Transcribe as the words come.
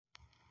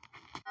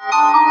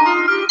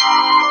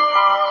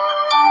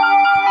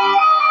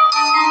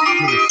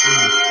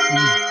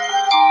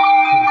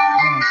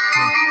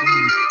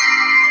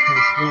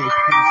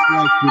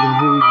with a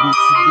whole bunch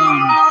of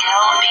diamonds.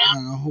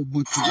 Got a whole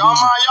bunch of Y'all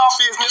mind y'all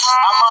business.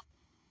 I'm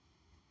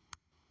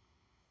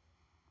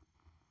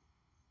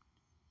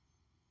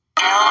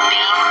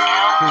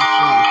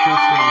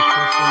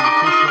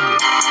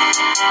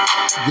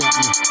Got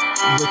me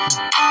looking,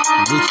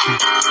 wishing,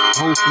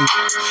 hoping,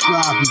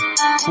 striving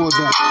for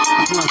that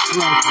plush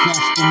life.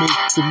 Got to make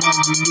the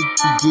money look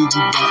to get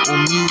it by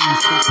all means.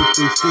 That's what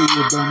they say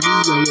about me.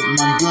 I let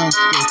my guns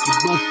start to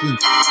busting.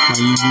 By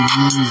any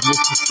means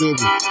necessary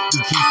to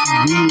keep it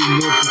real,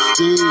 never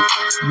scared.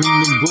 When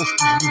the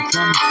busters be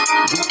coming,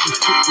 got me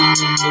sitting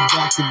in the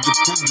back of the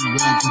paddy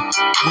wagon.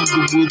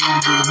 Wonder would I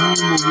get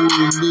home or would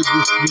a nigga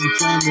spend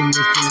time in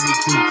the family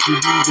to be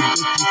the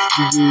best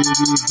the way it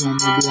is on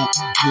the block,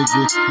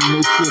 nigga. No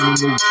shedding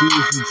no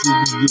tears until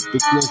we get the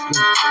flesh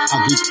up. I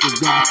get the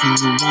rock and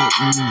the right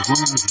in these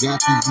rhymes. Got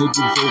these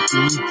niggas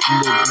open each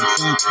and every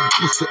time.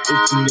 Just to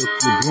open up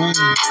your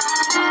brain.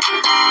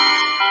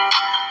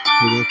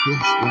 For that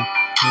flesh rock,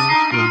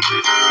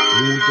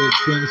 want that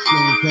cash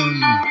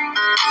champagne.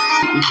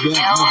 Sitting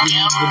back, looking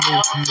in the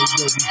motion, the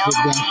levels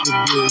about the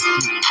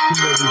bullshit. The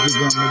levels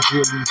about my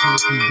brothers,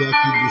 talking back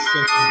in the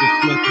second,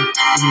 deflecting.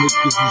 The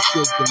niggas is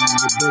shaking and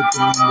the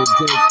bacon and the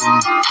jerking.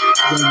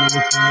 Standing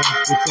with them off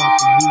the top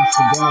of roofs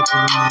and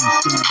balconies.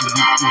 Trying to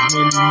get this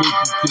money,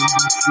 nigga, can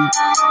you see?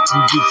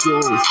 You get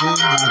yours, huh?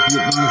 I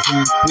get my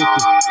hands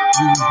quicker.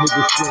 These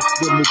niggas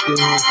fucked up with their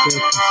heads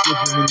off and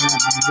shivering when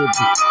I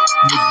deliver.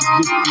 Nigga,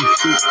 look this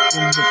shit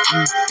from the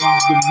east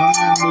side. The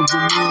mind of a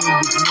man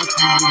with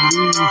nothing to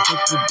lose.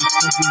 That's what the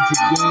something to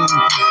gain.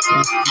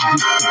 That's to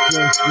get the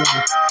plush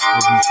life.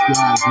 Of these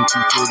guys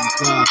looking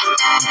 45.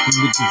 If the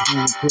niggas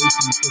going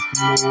crazy, push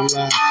them all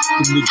out.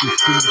 The niggas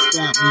couldn't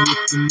stop me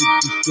if the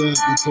niggas tried.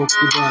 They talked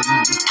about me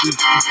in the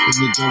streets. The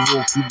nigga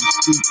walk through the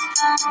streets.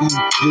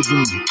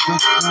 Living the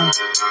best life.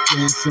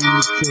 Dance on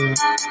the curb.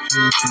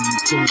 Dance on the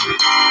curb.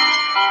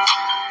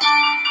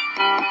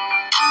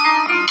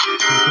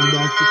 Talking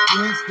about the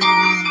plush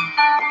life.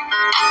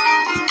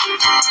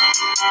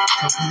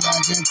 Talking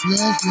about that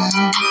plush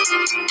life.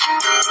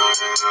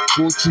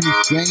 Fortune,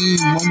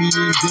 fame, money,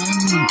 and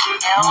game.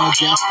 All I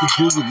got to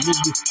do with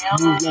niggas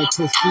move like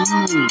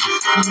casinos.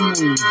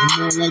 Chinos,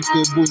 more like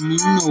that boy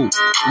Nino.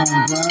 On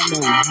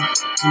Brano,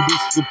 you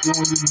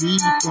disappointed me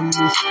from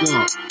the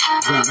start.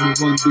 Got me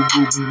wonder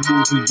will we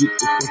move and get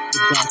the fuck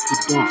about the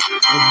door.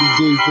 Every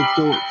day's a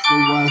thought, so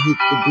I hit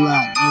the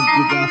block.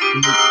 Nigga got to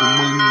make the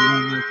money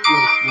on that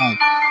flesh life.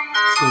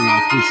 So I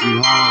push it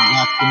hard,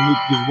 got the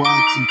niggas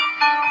watching.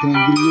 Can't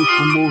get lit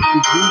from off the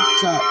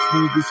rooftops,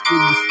 niggas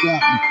couldn't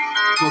stop me.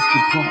 Fuck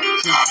the pop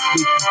chops,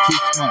 they can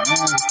kiss my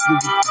ass,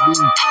 look at the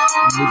beam,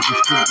 and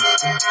niggas couldn't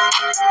stop me.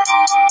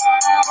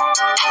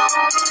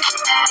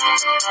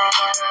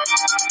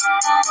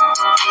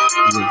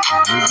 Yeah,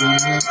 living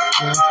that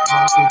fast,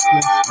 like a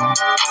flesh one.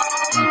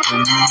 Like a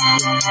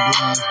million on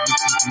glass,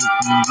 bitches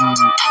looking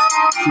good.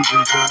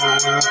 Shooting ball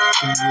up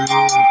in the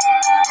air,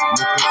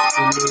 look up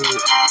the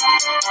lid,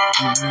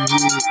 give me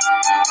head.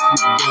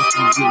 Sit back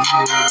and get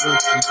more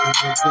erections from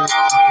the back,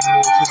 taking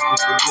more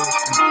technical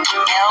lessons.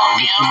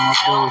 Looking my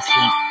balls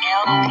up,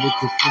 on with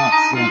the flat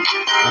sack.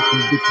 Like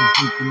them bitches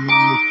drinking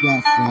on the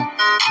flat sack.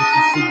 But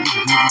you see the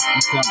beauty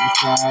from top to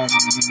side,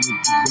 and the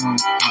niggas don't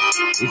stop.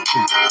 It's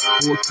the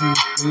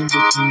 14th thing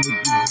that the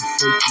niggas is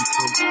searching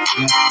for.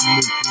 That's to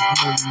make this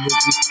money,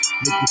 niggas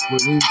looking for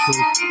info.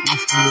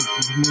 That's to make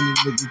this money,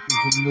 niggas,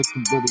 cause I'm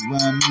nothing but a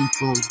rhyme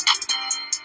info.